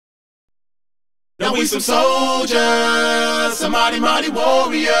Now we some soldiers, some mighty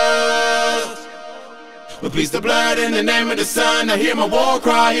warriors. With peace the blood in the name of the sun. Now hear my war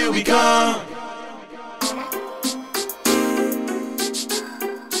cry, here we come.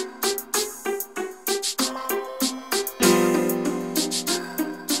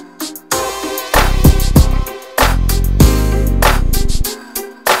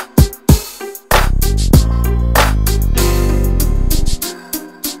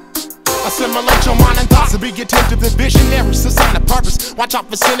 Assimilate your mind and thoughts to be attentive to visionaries, a sign of purpose. Watch out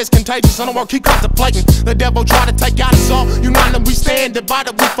for sin, it's contagious. I don't want to keep contemplating. The devil try to take out us all. United we stand,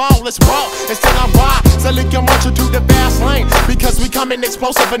 divided we fall. Let's roll. Instead I ride, selling your motion to the fast lane. Because we come in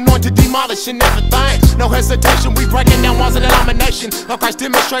explosive, anointed, demolishing everything. No hesitation, we breaking down walls of denomination. Of Christ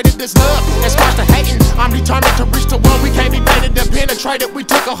demonstrated this love and squashed the hating. I'm determined to reach the world. We can't be baited to penetrate it. We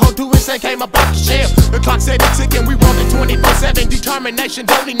took a hold to it and came about to share. The clock said it's ticking, we rolled it 24/7. Determination,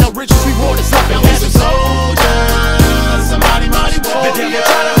 don't need no riches, we wore this up in heaven. Some soldiers, some mighty warriors. The devil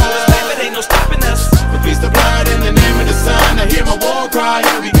try to hold us back, but ain't no stopping us. With peace the blood in the name of the sun. Now hear my war cry,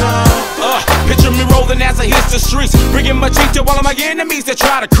 here we come. Picture me rolling as I hit the streets, bringing my cheek to all of my enemies that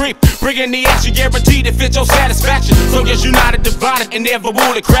try to creep. Bringing the action guaranteed to fit your satisfaction. Soldiers united, divided, and never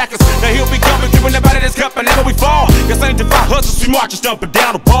will it crack us. Now he'll be coming through and nobody that's cup whenever we fall. This ain't divine hustles, we march and stumping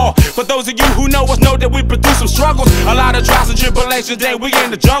down the ball. For those of you who know us, know that we produce some struggles. A lot of trials and tribulations, then we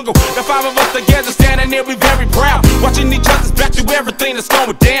in the jungle. The five of us together standing there, we very proud. Watching each other's back through everything that's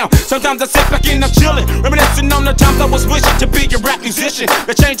going down. Sometimes I sit back and I'm chilling, reminiscing on the times I was wishing to be a rap musician.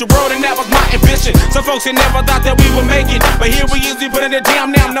 To change the world and that was my ambition. Some folks had never thought that we would make it, but here we is, we putting it down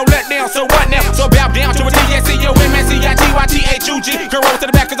now, no let down. So what now? So bow down to a D-S-C-O-M-S-E-I-T-Y-T-H-U-G. Girl, roll to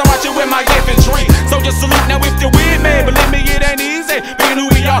the back cause I watch you with my infantry. So just salute now if you're with me. Believe me, it ain't easy being who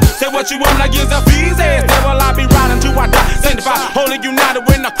we are. Say what you want like it's a easy. Never I'll be riding till I die. Sanctified, holy, united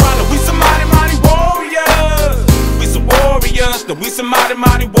when I cry. We some mighty warriors. We some warriors. No, we some mighty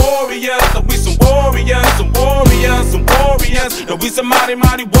warriors. No, we some warriors. Some warriors. Some warriors. No, we some mighty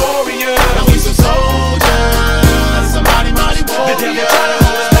warriors. Now we some soldiers, some mighty warriors. The devil try to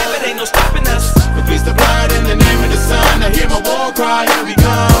hold us back, but ain't no stopping us. With peace the blood in the name of the sun. Now hear my war cry, here we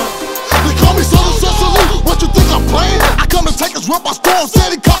come. They call me Southern Cecily, what you think I'm playing? I come to take his world by storm, said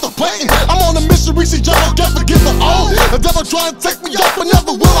he contemplating. I'm on a mission, reaching jungle, can't forget the old. The devil trying to take me up, but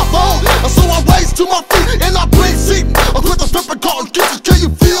never will I fall. And so I raise to my feet, and I bring seat. I'm quick to flip and call and can you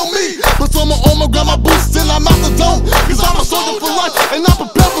feel me? Put some on my grab my boots, till I'm out the door. Cause I'm a soldier for life, and I'm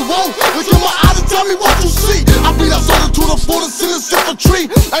prepared for war. Look in my eyes and tell me what you see. I be that soldier to the fullest in the infantry.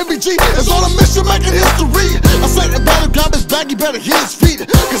 ABG is on a mission, making history. I say the better grab his bag, he better hit his feet.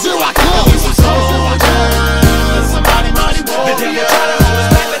 Cause here I come. Now we some soldiers, some mighty warriors. The devil try to hold us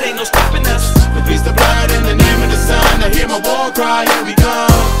back, but ain't no stopping us. With peace the blood in the name of the sun. Now hear my war cry, here we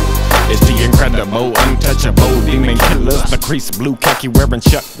come. It's the incredible, untouchable demon killers. The crease blue khaki wearing,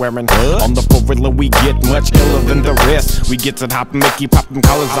 Chuck wearing. On the four-wheeler we get much iller than the rest. We get to the hop and make you pop them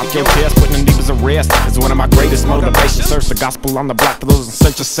collars off your chest. Putting them deep as a rest is one of my greatest motivations. Search the gospel on the block for those in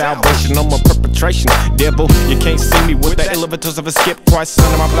search of salvation. No more perpetration. Devil, you can't see me with the elevators of a skip. Christ,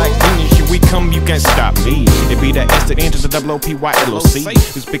 son of my black genius. Here we come, you can't stop me. It be the S that enters the WOPYLOC.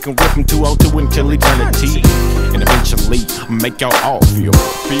 We speak and whip from 202 until eternity. And eventually, make y'all all feel.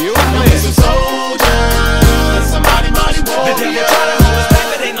 Now we some soldiers, some mighty warriors. The devil try to hold us back,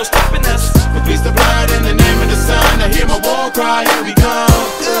 but ain't no stopping us. With peace the blood in the name of the sun. Now hear my war cry, here we come.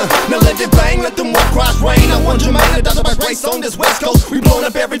 Now let it bang, let them war cries rain. I want Jermaine, adopted by grace on this west coast. We blowing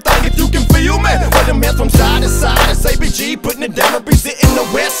up everything if you can feel me. Wait a minute from side to side, it's ABG putting it down, representing the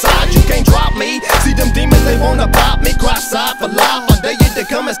west side. You can't drop me, see them demons, they wanna pop me. Cross-side for life, I dare you to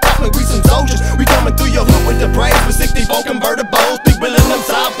come and stop me. We some soldiers, we coming through your hood with the praise. With 64 convertibles, be willing them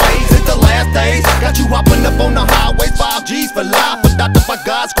sideways. It's the last days, got you hopping up on the highways. 5 G's for life, adopted by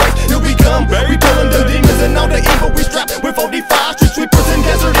God's grace. Here we come, we killing the demons and all the evil. We strapped with 45 street sweepers and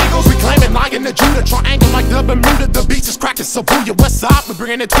desert eagles. We claiming Lion the Judah, triangle like the Bermuda. The beach is cracking, so boo your west side, we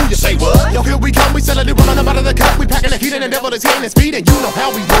bringing it to you. Say what? Yo, here we come, we selling it, running up out of the cup. We packing the heat and the devil is hitting and speeding. You know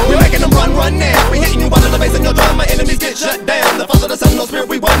how we roll. We making them run now. We hitting you out of the base and your drama. Enemies get shut down. The Father, the Son, no Spirit,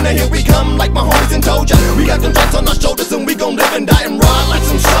 we won. Now here we come, like my homies and told ya. We got them tracks on our shoulders and we gon' live and die and ride like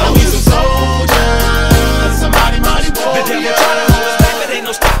some Now we some soldiers. soldiers, some mighty warriors. The devil try to hold us back, but ain't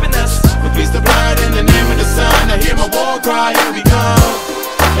no stopping us. With peace the blood in the name of the sun. Now hear my war cry.